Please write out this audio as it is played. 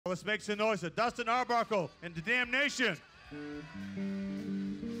Let's make some noise for Dustin Arbuckle and The Damnation.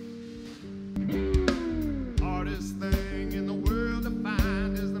 Hardest thing in the world to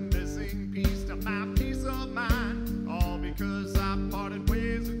find is the missing piece to my peace of mind. All because I parted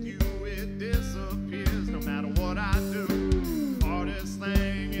ways with you, it disappears no matter what I do. Hardest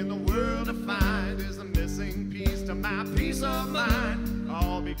thing in the world to find is the missing piece to my peace of mind.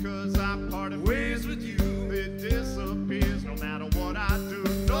 All because I parted ways with you, it disappears no matter what I do.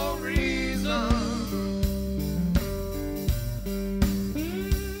 No reason.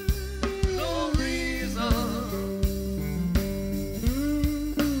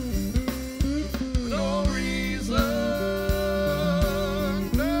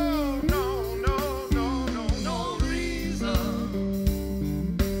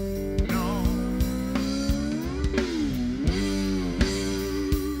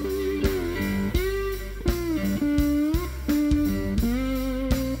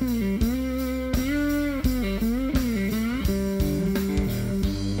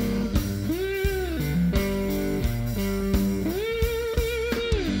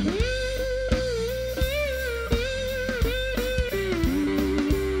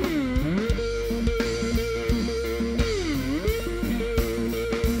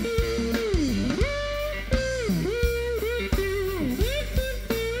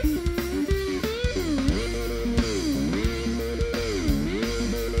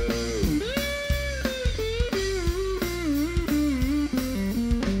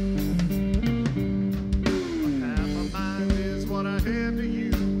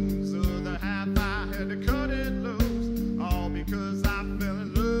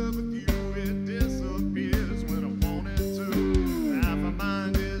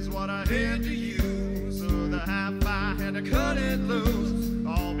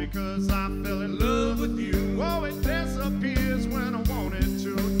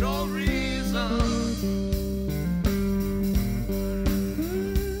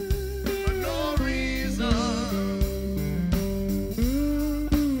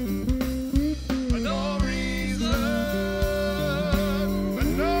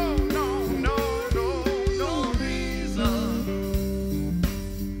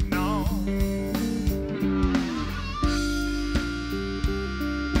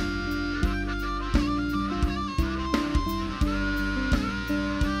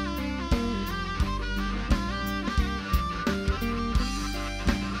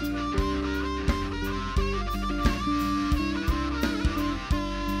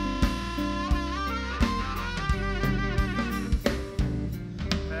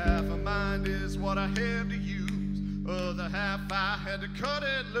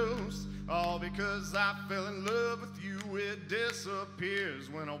 Because I fell in love with you, it disappears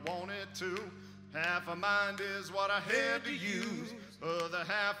when I want it to. Half of mine is what I had to use, other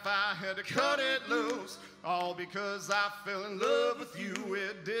half I had to cut it loose. All because I fell in love with you,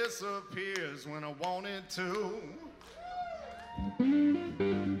 it disappears when I want it to.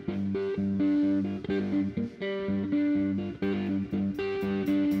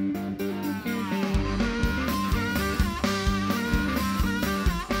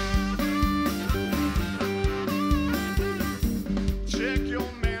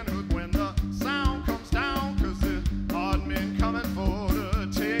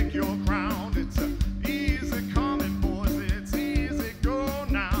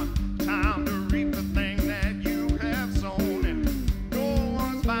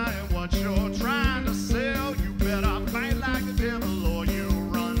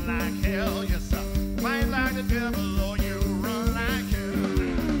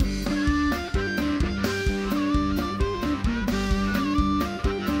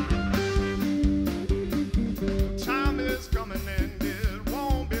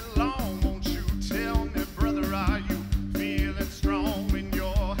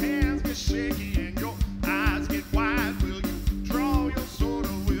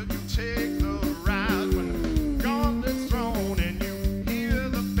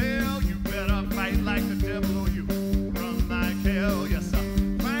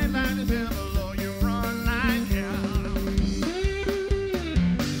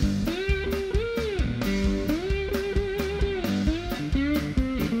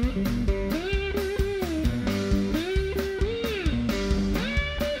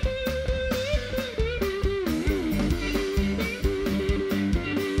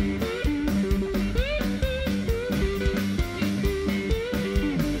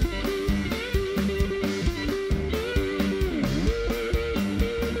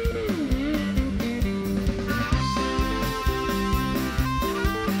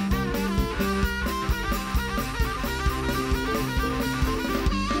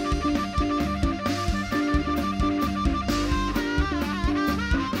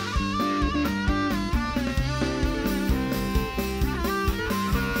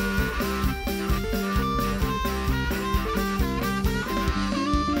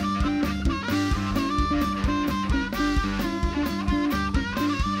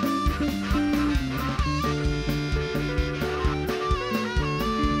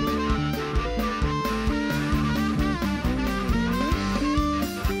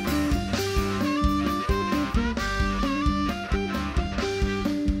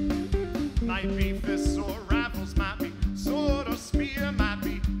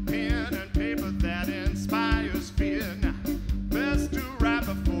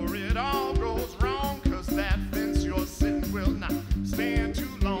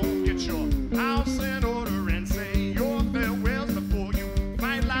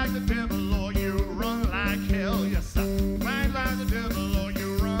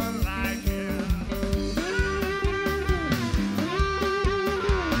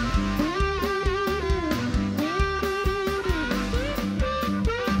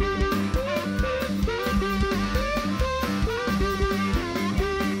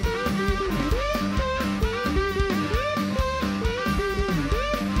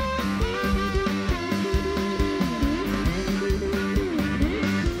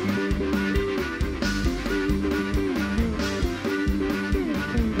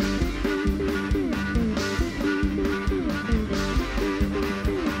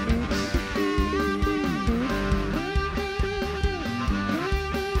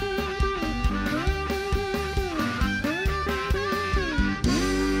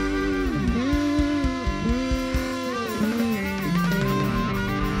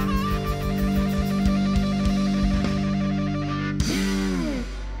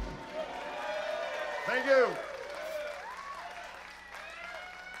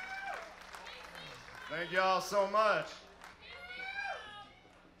 Thank y'all so much.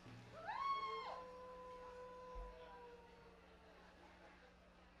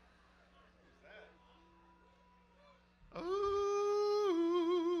 Ooh.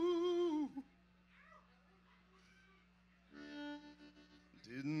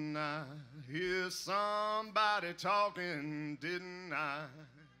 Didn't I hear somebody talking? Didn't I?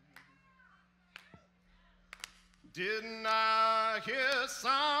 Didn't I hear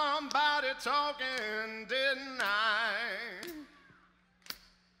somebody talking? Didn't I?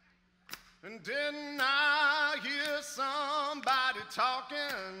 And didn't I hear somebody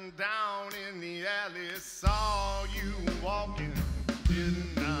talking down in the alley? Saw you walking.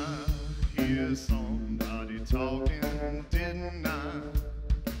 Didn't I hear somebody talking? Didn't I?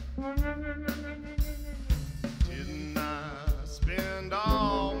 Didn't I spend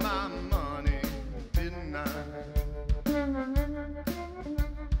all my money? Didn't I?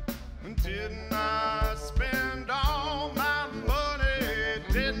 Didn't I spend all my money?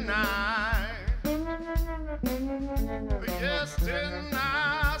 Didn't I? Yes, didn't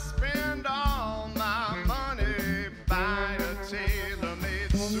I spend all my money buying a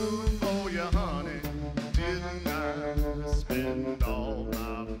tailor-made suit for you, honey? Didn't I spend all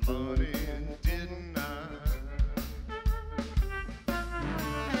my money? Didn't I?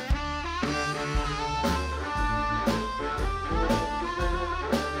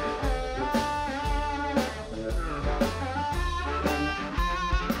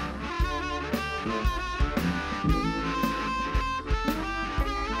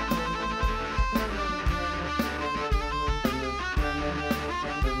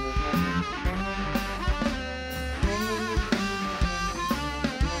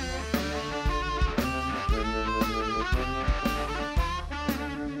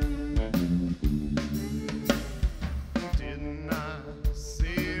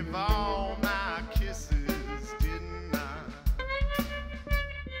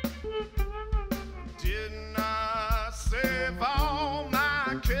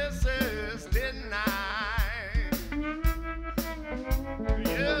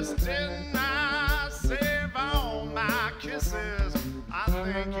 Didn't I save all my kisses? I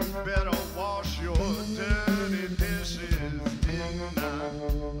think you better wash your dirty dishes. Didn't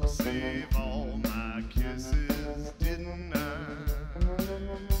I save all my kisses? Didn't I?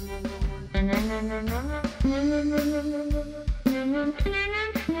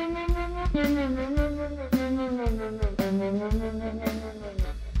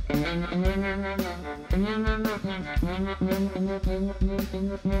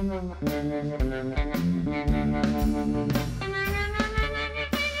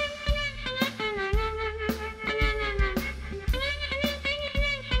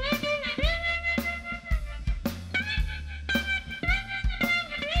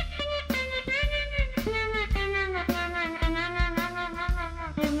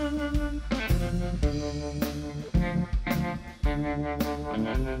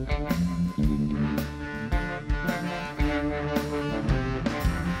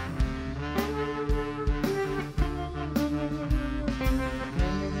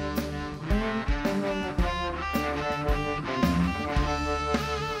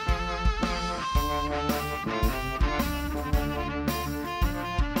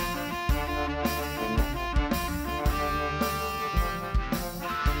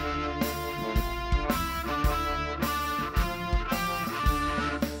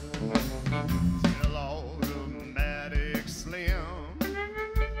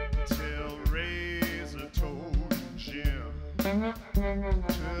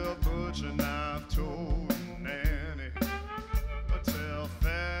 Tell butcher knife told Nanny, tell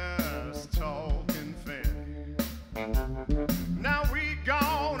fast talking Fanny. Now we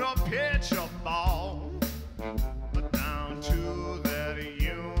gonna pitch a ball down to that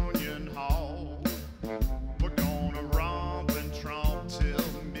Union Hall. We're gonna romp and tromp till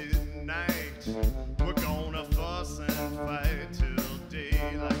midnight. We're gonna fuss and fight till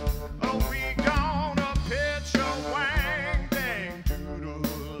daylight. Oh, we gonna pitch a wang dang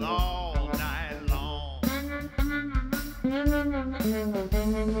doodle all night long.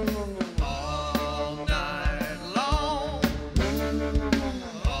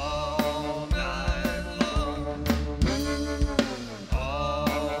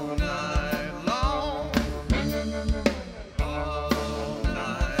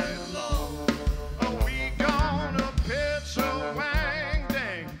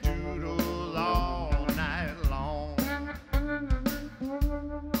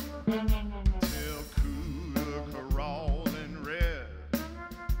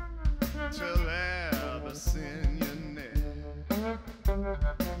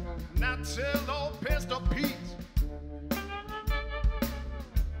 Now tell old Pistol Pete,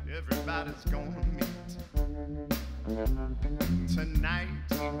 everybody's gonna meet. Tonight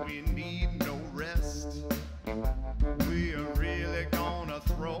we need no rest. We are really gonna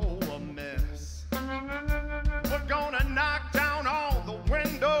throw a mess. We're gonna knock down all the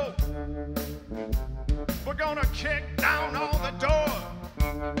windows. We're gonna kick down all the doors.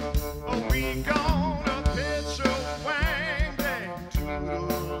 We gonna pitch a wang dang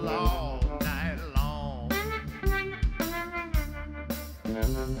doodle all night long.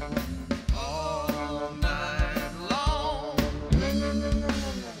 All night long.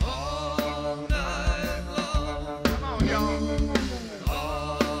 All night long. Come on, y'all.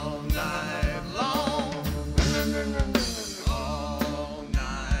 All night long. All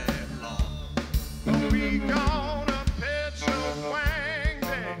night long. We gonna pitch a wang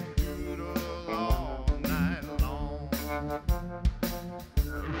dang doodle all night long.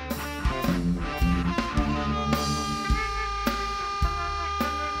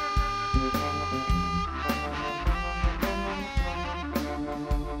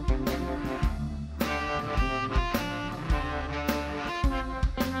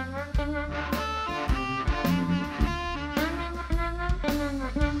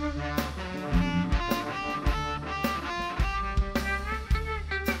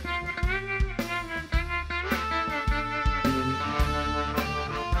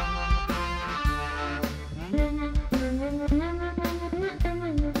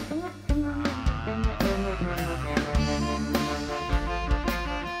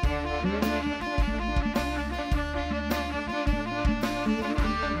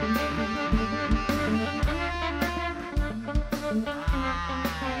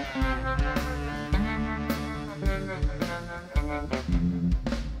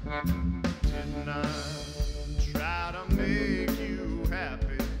 Didn't I try to make you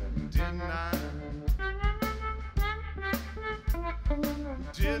happy? Didn't I?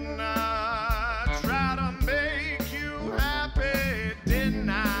 Didn't I try to make you happy? Didn't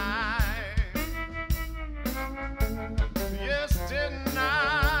I? Yes, didn't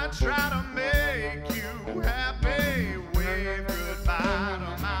I try to make you happy? Wave goodbye to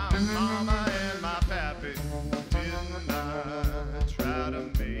my mama and my pappy. Didn't I try to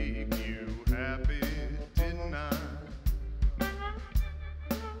make you happy? Didn't I?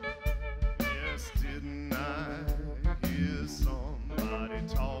 Yes, didn't I hear somebody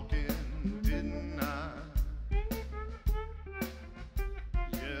talking? Didn't I?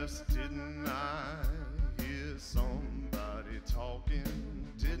 Yes, didn't I hear somebody talking?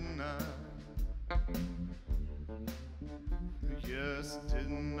 Didn't I? Yes,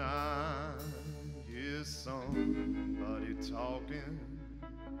 didn't I hear somebody talking?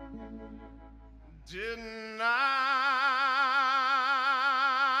 Didn't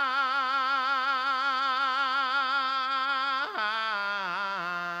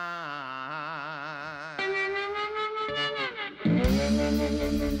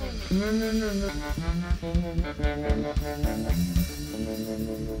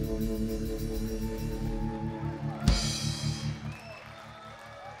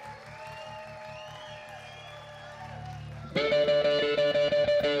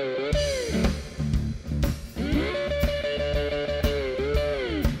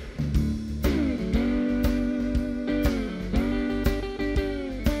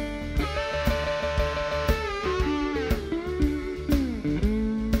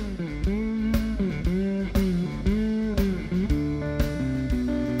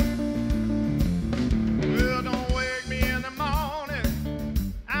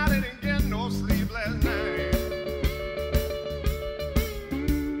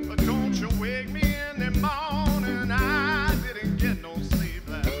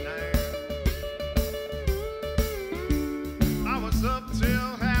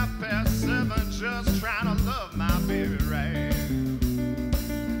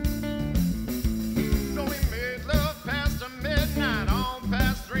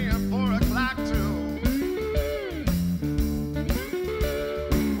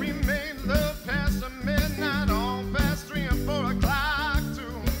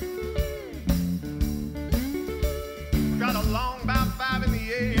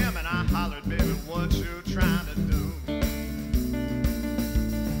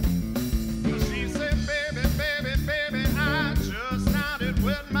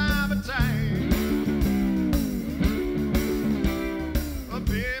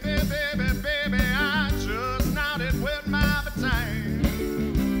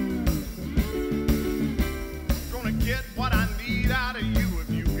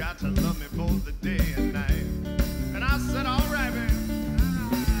to love me both the day and night. And I said, all right, man.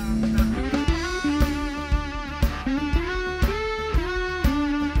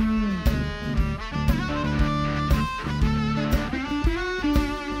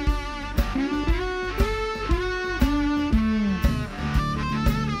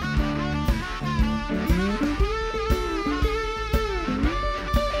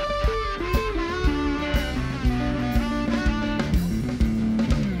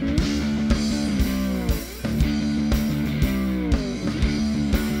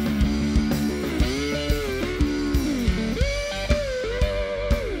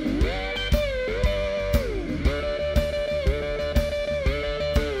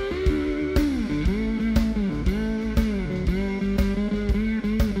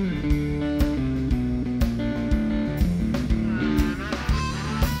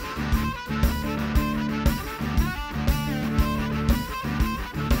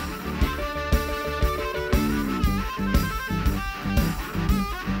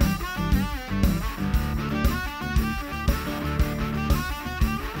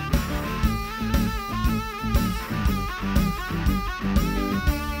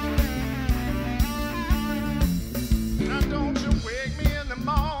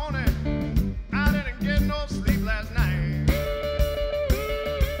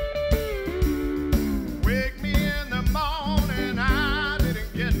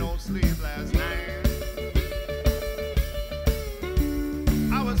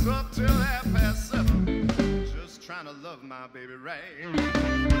 was up till 7:30, just trying to love my baby right.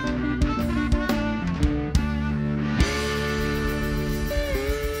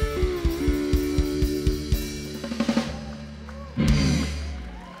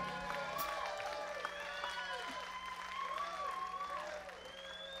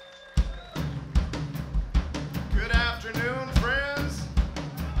 Good afternoon, friends.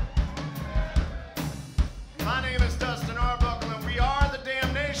 My name is Dustin Arbuckle, and we are the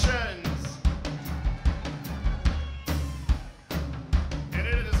Damnations. And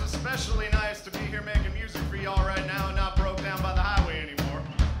it is especially nice to be here making music for y'all right now and not broke down by the highway anymore.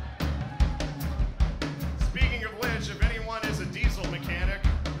 Speaking of which, if anyone is a diesel mechanic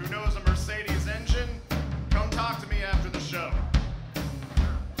who knows a Mercedes engine, come talk to me after the show.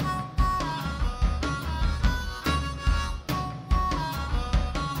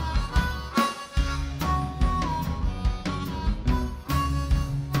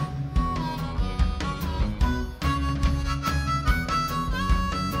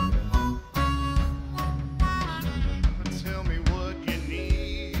 Tell me what you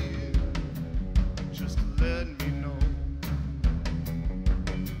need, just to let me know.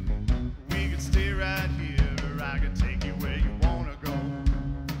 We could stay right here, or I could take you where you wanna go.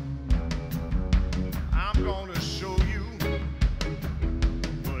 I'm gonna show you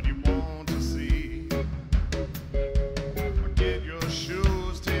what you want to see. Get your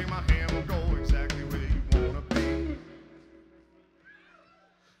shoes, take my hand, we'll go exactly where you wanna be.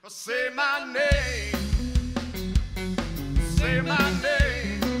 Say my name. Say my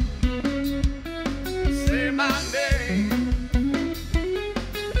name, say my name,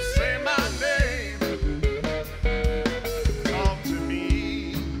 say my name. Talk to me,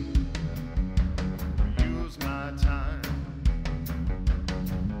 use my time.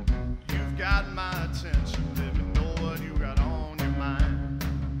 You've got my attention, let me know what you got on your mind.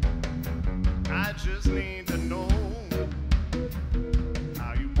 I just need to know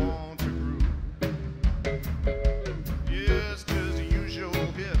how you want to groove. Yes, just use your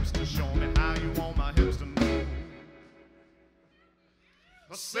hips to show me how you want my hips to move.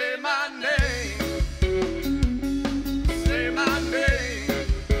 Say my name, say my name,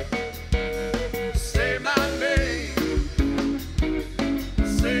 say my name,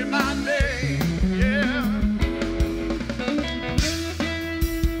 say my name, yeah.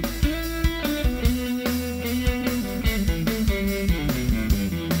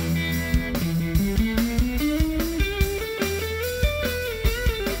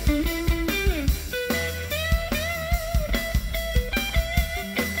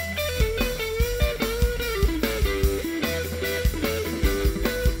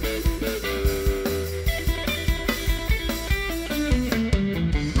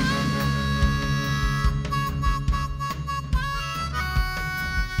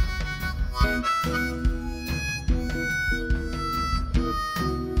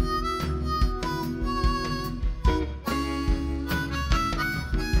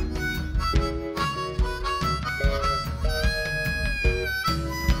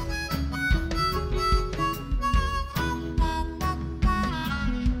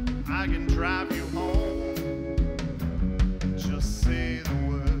 I can drive you home, just say the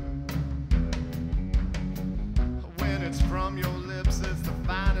word. When it's from your lips, it's the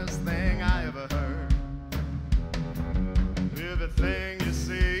finest thing I ever heard. Everything you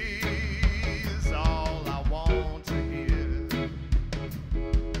say is all I want to hear.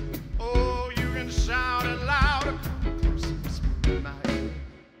 Oh, you can shout it loud, close and whisper in my ear.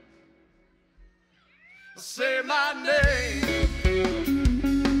 Say my name.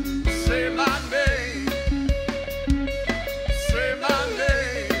 Say my name, say my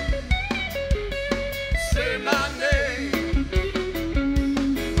name, say my name,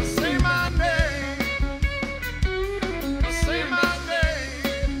 say my name, say my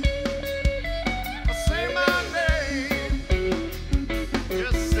name, say my name,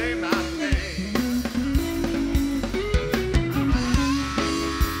 just say my name.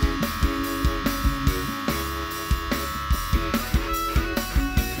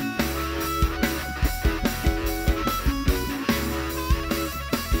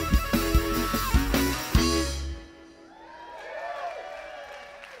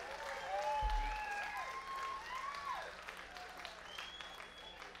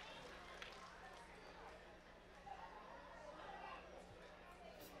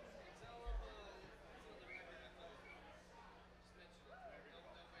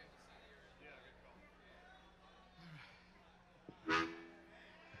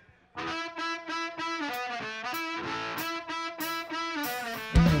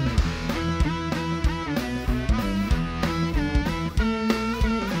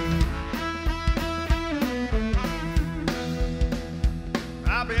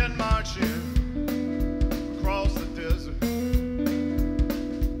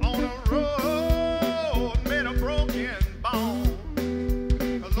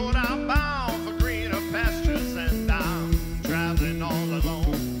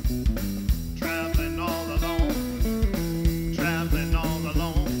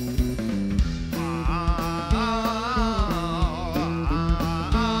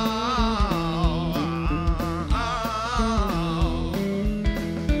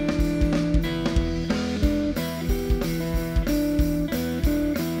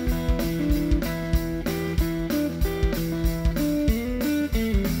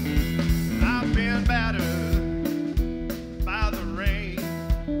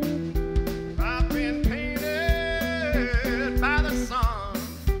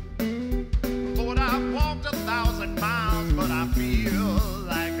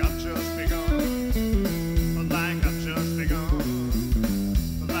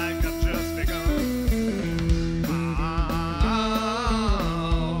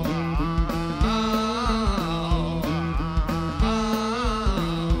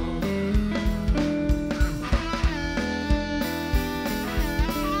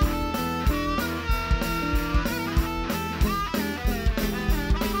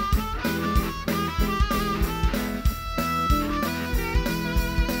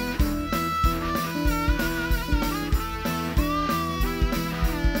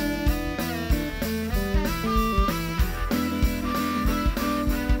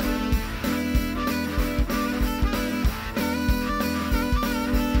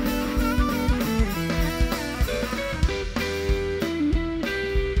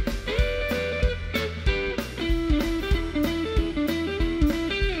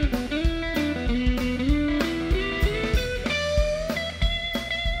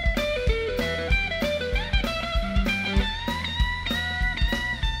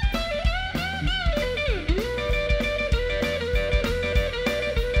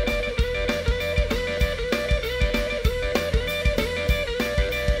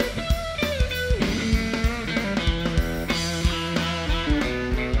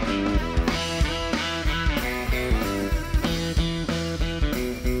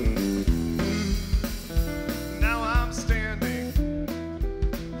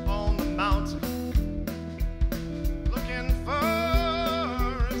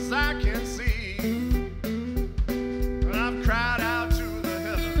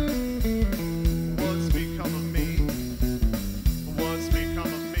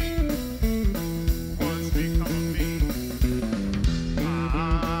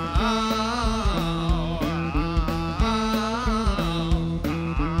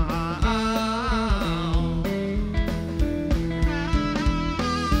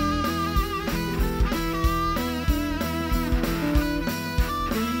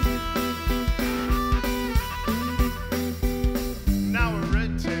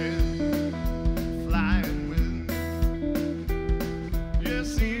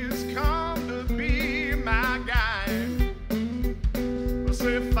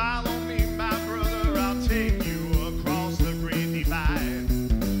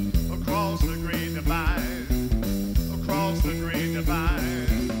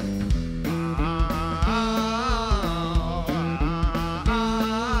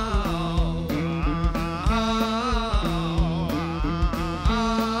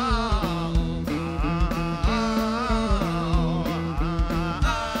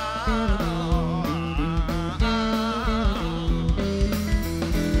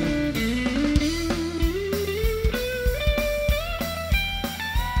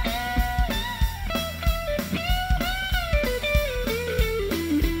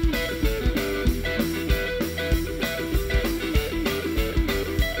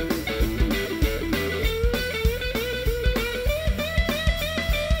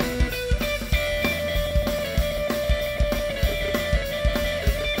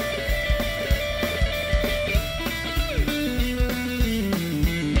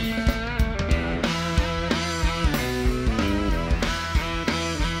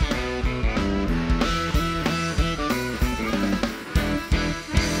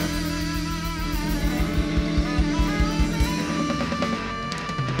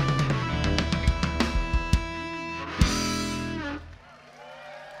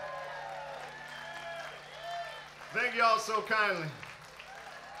 so kindly.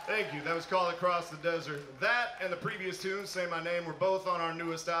 Thank you. That was called Across the Desert. That and the previous tune, Say My Name, were both on our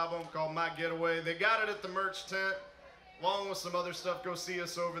newest album called My Getaway. They got it at the merch tent, along with some other stuff. Go see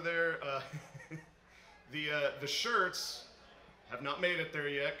us over there. The shirts have not made it there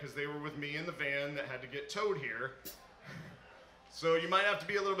yet because they were with me in the van that had to get towed here. So you might have to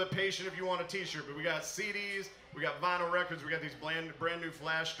be a little bit patient if you want a t-shirt, but we got CDs, we got vinyl records, we got these brand new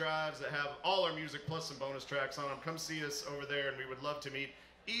flash drives that have all our music plus some bonus tracks on them. Come see us over there, and we would love to meet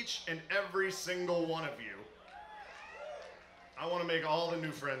each and every single one of you. I want to make all the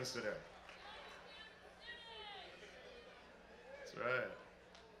new friends today. That's right.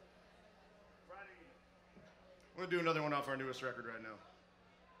 I'm going to do another one off our newest record right now.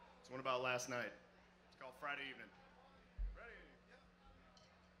 It's one about last night. It's called Friday Evening. Ready?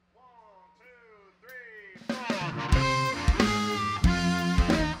 1, 2, 3, 4.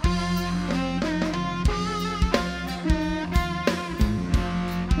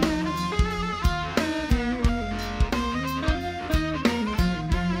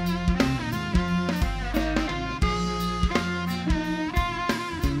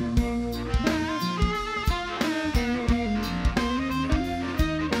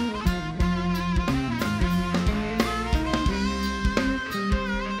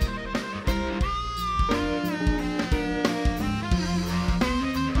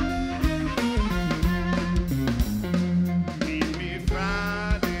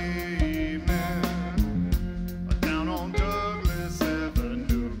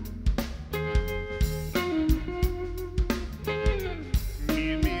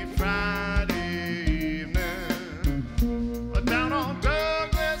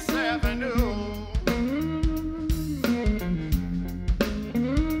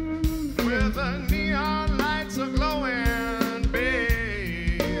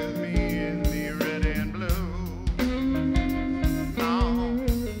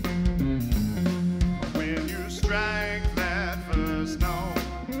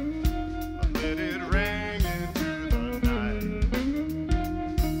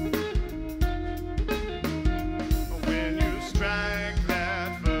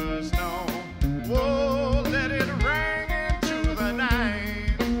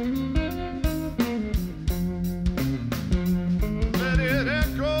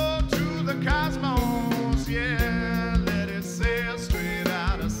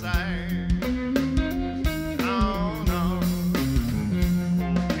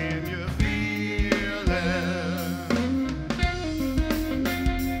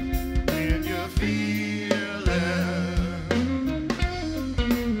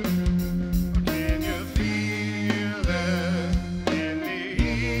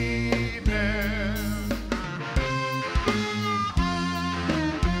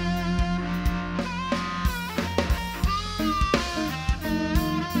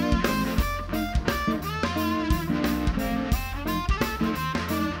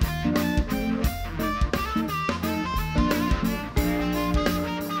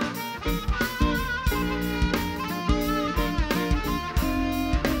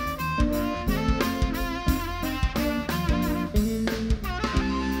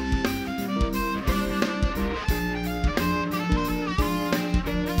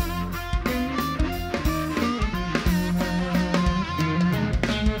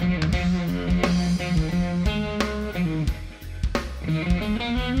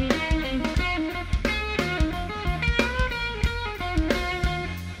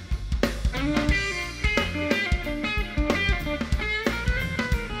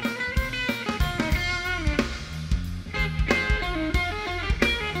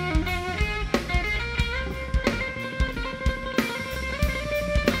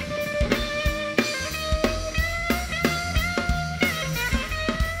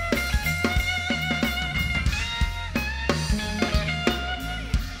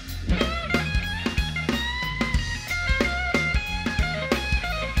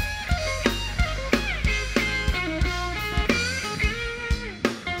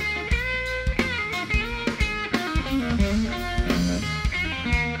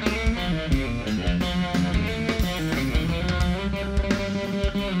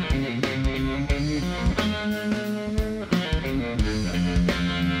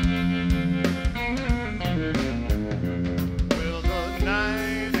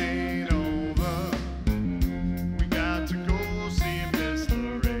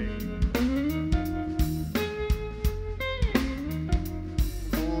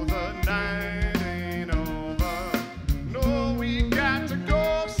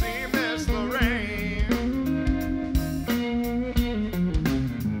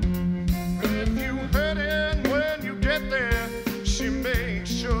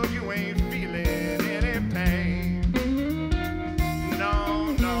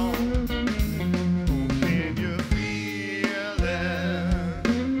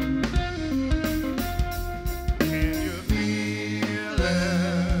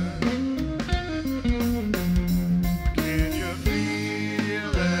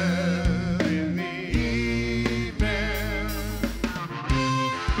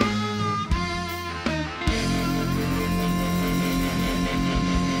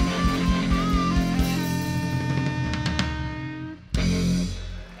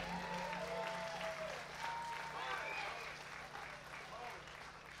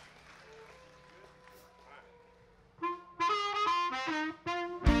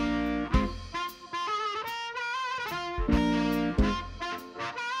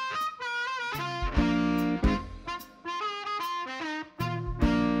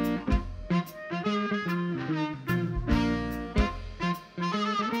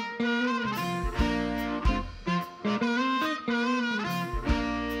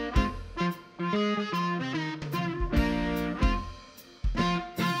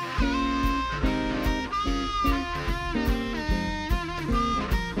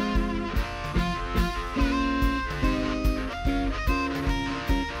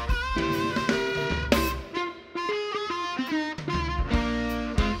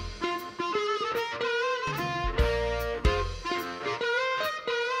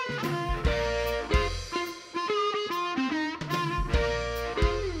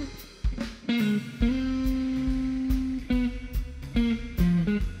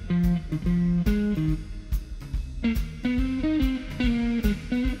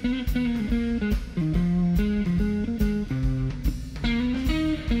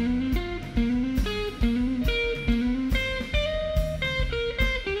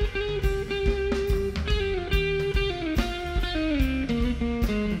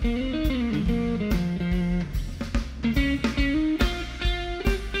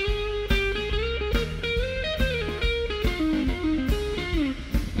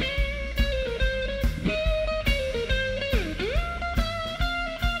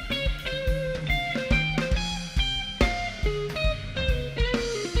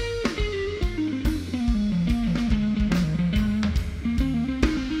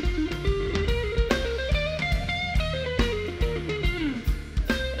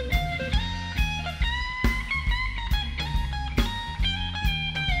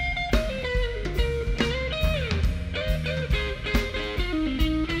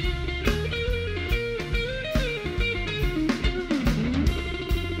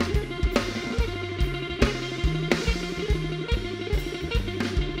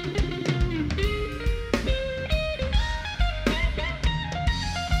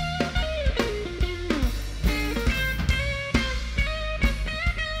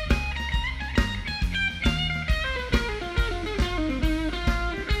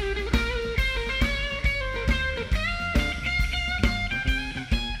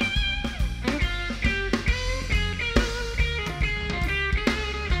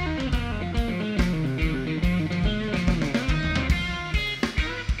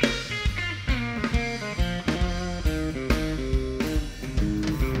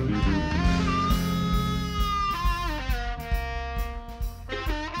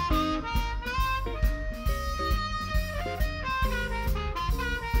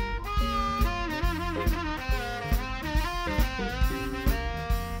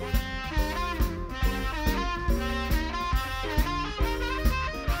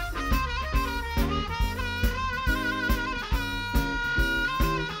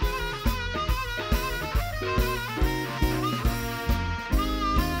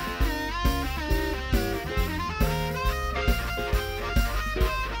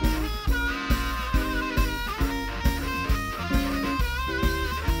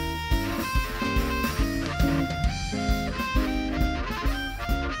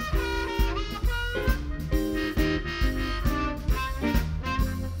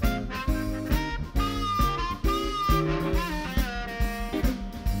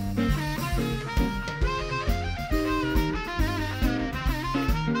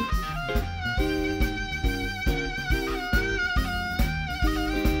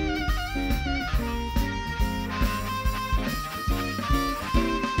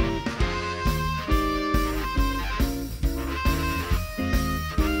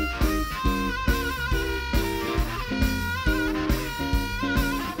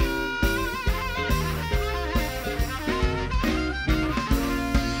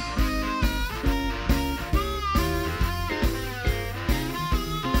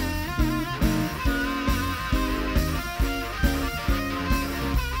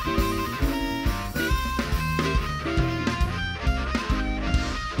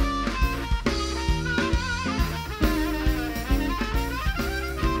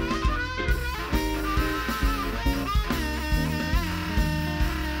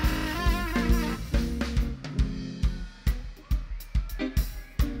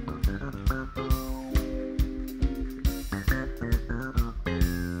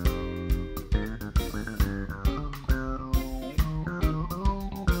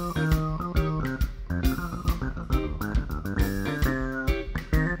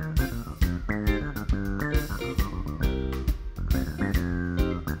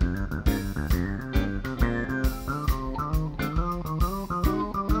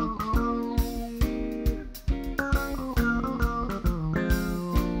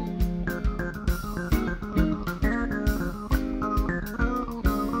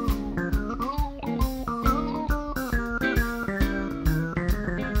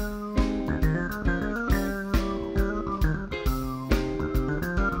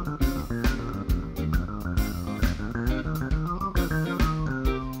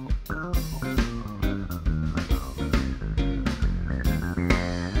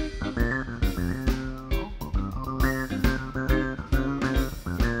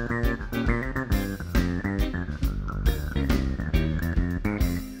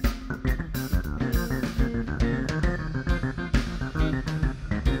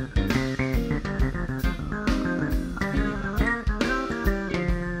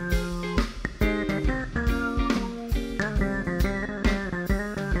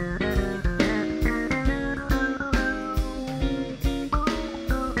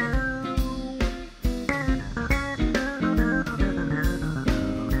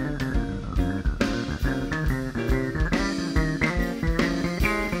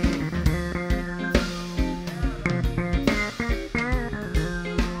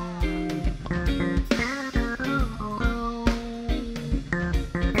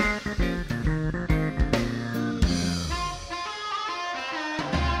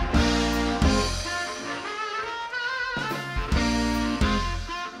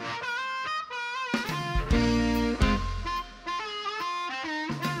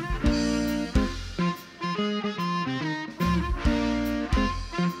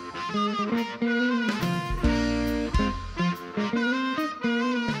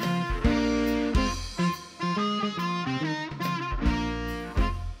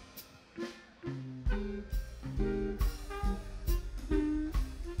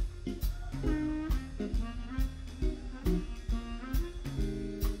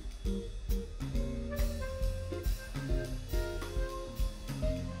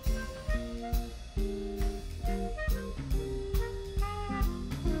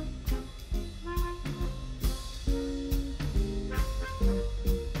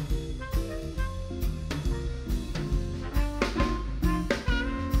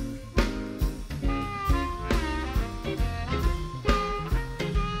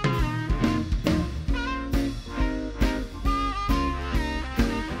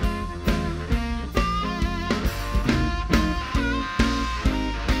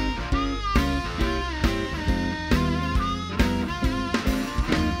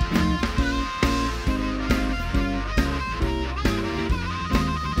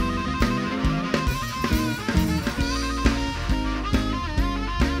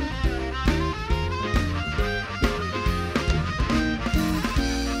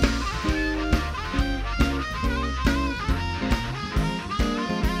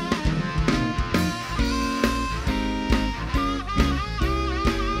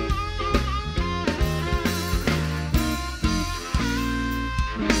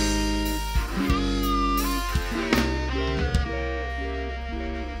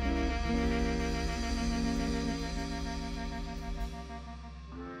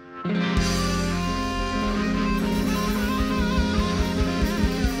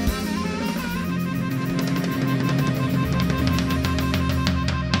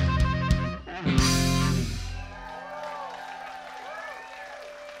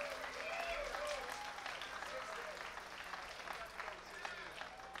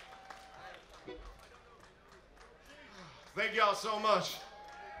 Thank y'all so much.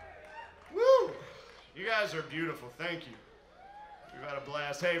 Woo! You guys are beautiful. Thank you. We've had a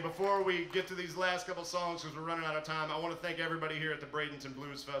blast. Hey, before we get to these last couple songs, because we're running out of time, I want to thank everybody here at the Bradenton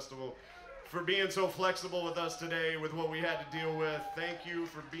Blues Festival for being so flexible with us today with what we had to deal with. Thank you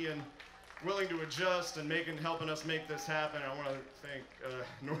for being willing to adjust and helping us make this happen. I want to thank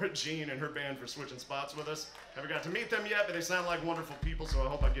Nora Jean and her band for switching spots with us. Haven't got to meet them yet, but they sound like wonderful people, so I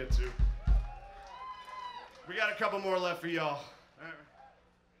hope I get to. We got a couple more left for y'all. All right.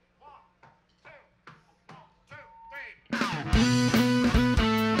 1, 2, 1, 2, 3.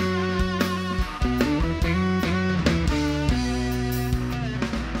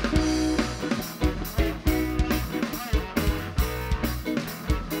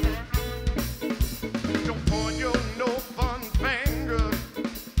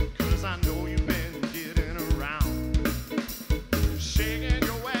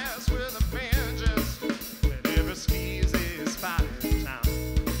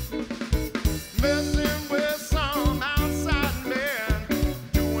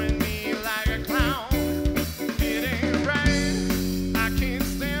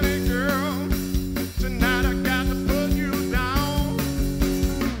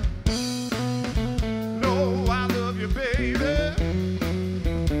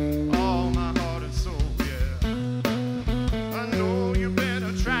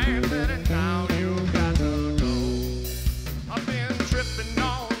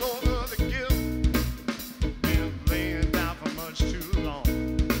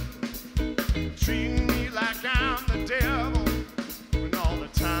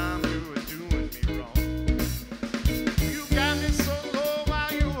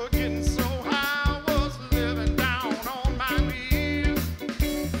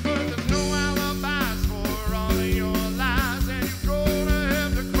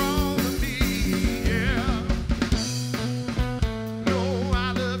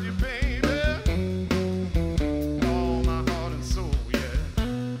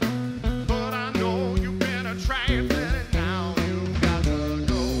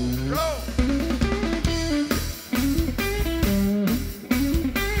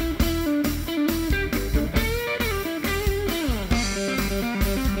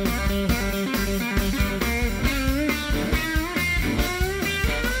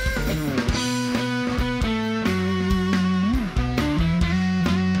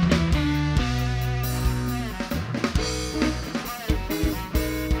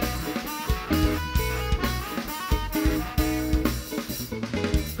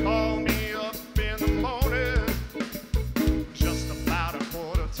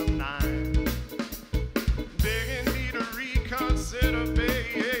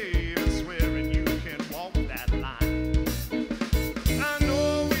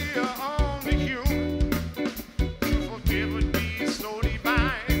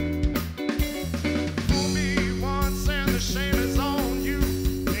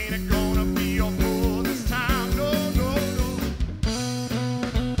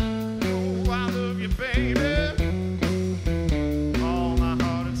 Baby, all my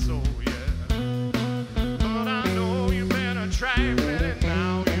heart and soul, yeah.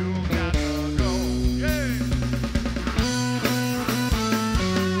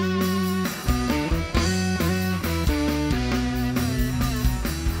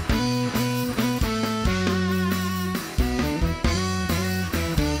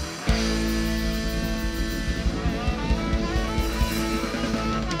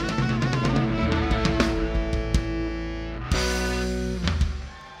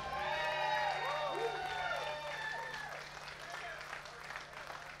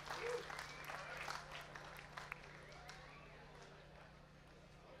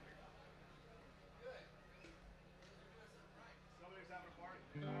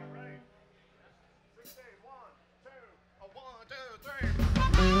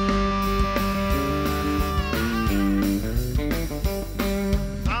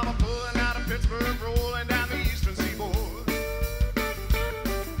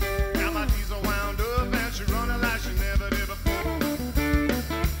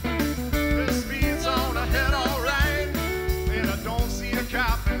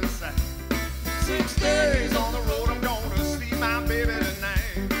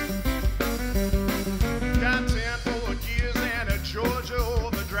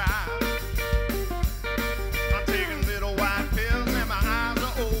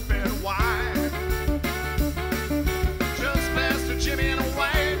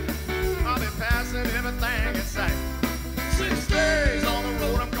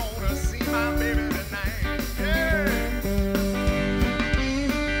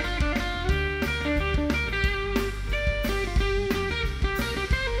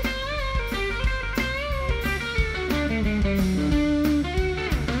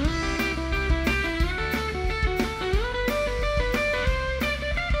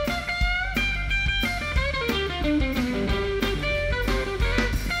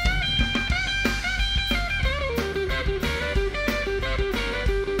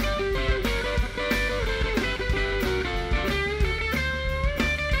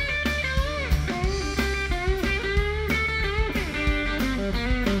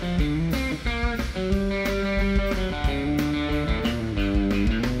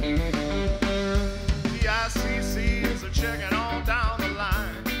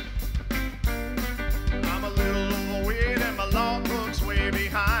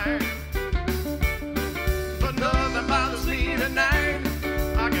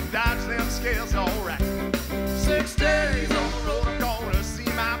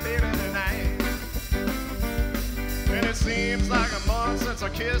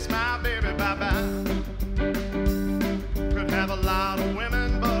 once I kiss my baby bye-bye. Could have a lot of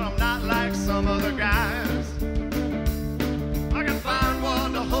women, but I'm not like some other guys. I can find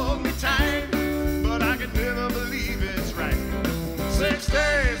one to hold me tight, but I can never believe it's right. 6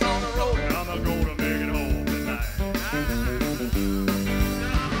 days on the road, and I'm gonna make it home tonight.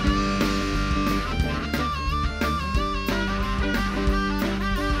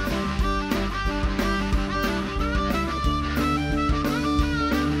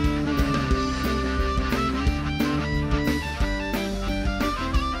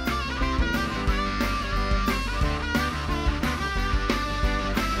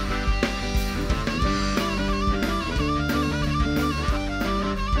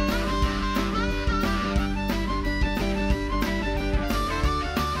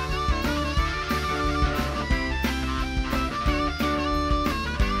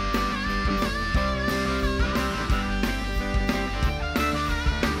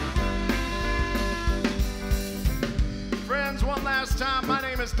 My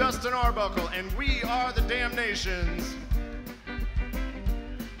name is Dustin Arbuckle, and we are the Damnations.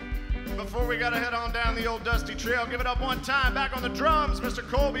 Before we gotta head on down the old dusty trail, give it up one time. Back on the drums, Mr.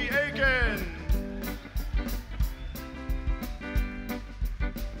 Colby Aiken.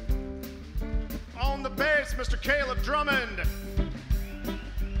 On the bass, Mr. Caleb Drummond.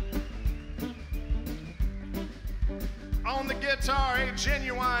 On the guitar, a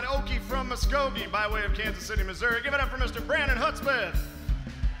genuine Okie from Muskogee by way of Kansas City, Missouri. Give it up for Mr. Brandon Hudspeth.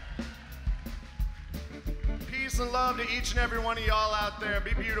 Peace and love to each and every one of y'all out there.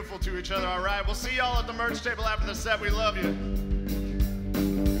 Be beautiful to each other, all right? We'll see y'all at the merch table after the set. We love you.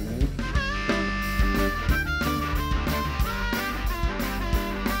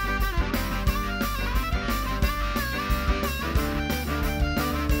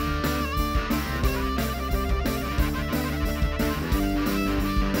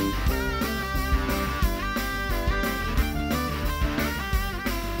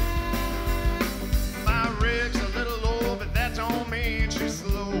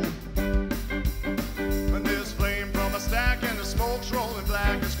 Rolling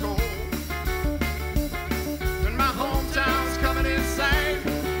black as coal. And my hometown's coming in sight.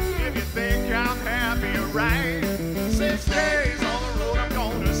 If you think I'm happy, you're right. 6 days on the road, I'm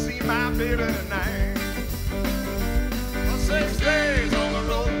gonna see my baby tonight. 6 days on the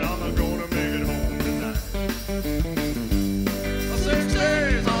road, and I'm gonna make it home tonight. 6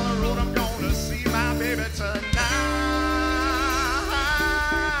 days on the road, I'm gonna see my baby tonight.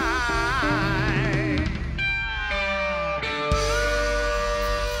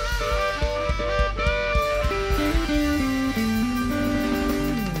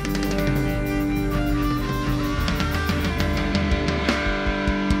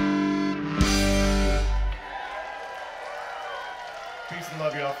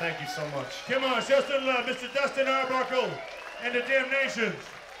 Love y'all. Thank you so much. Come on, show some love, Mr. Dustin Arbuckle and the Damnations.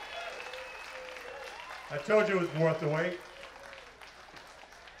 I told you it was worth the wait.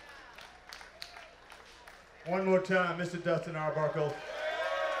 One more time, Mr. Dustin Arbuckle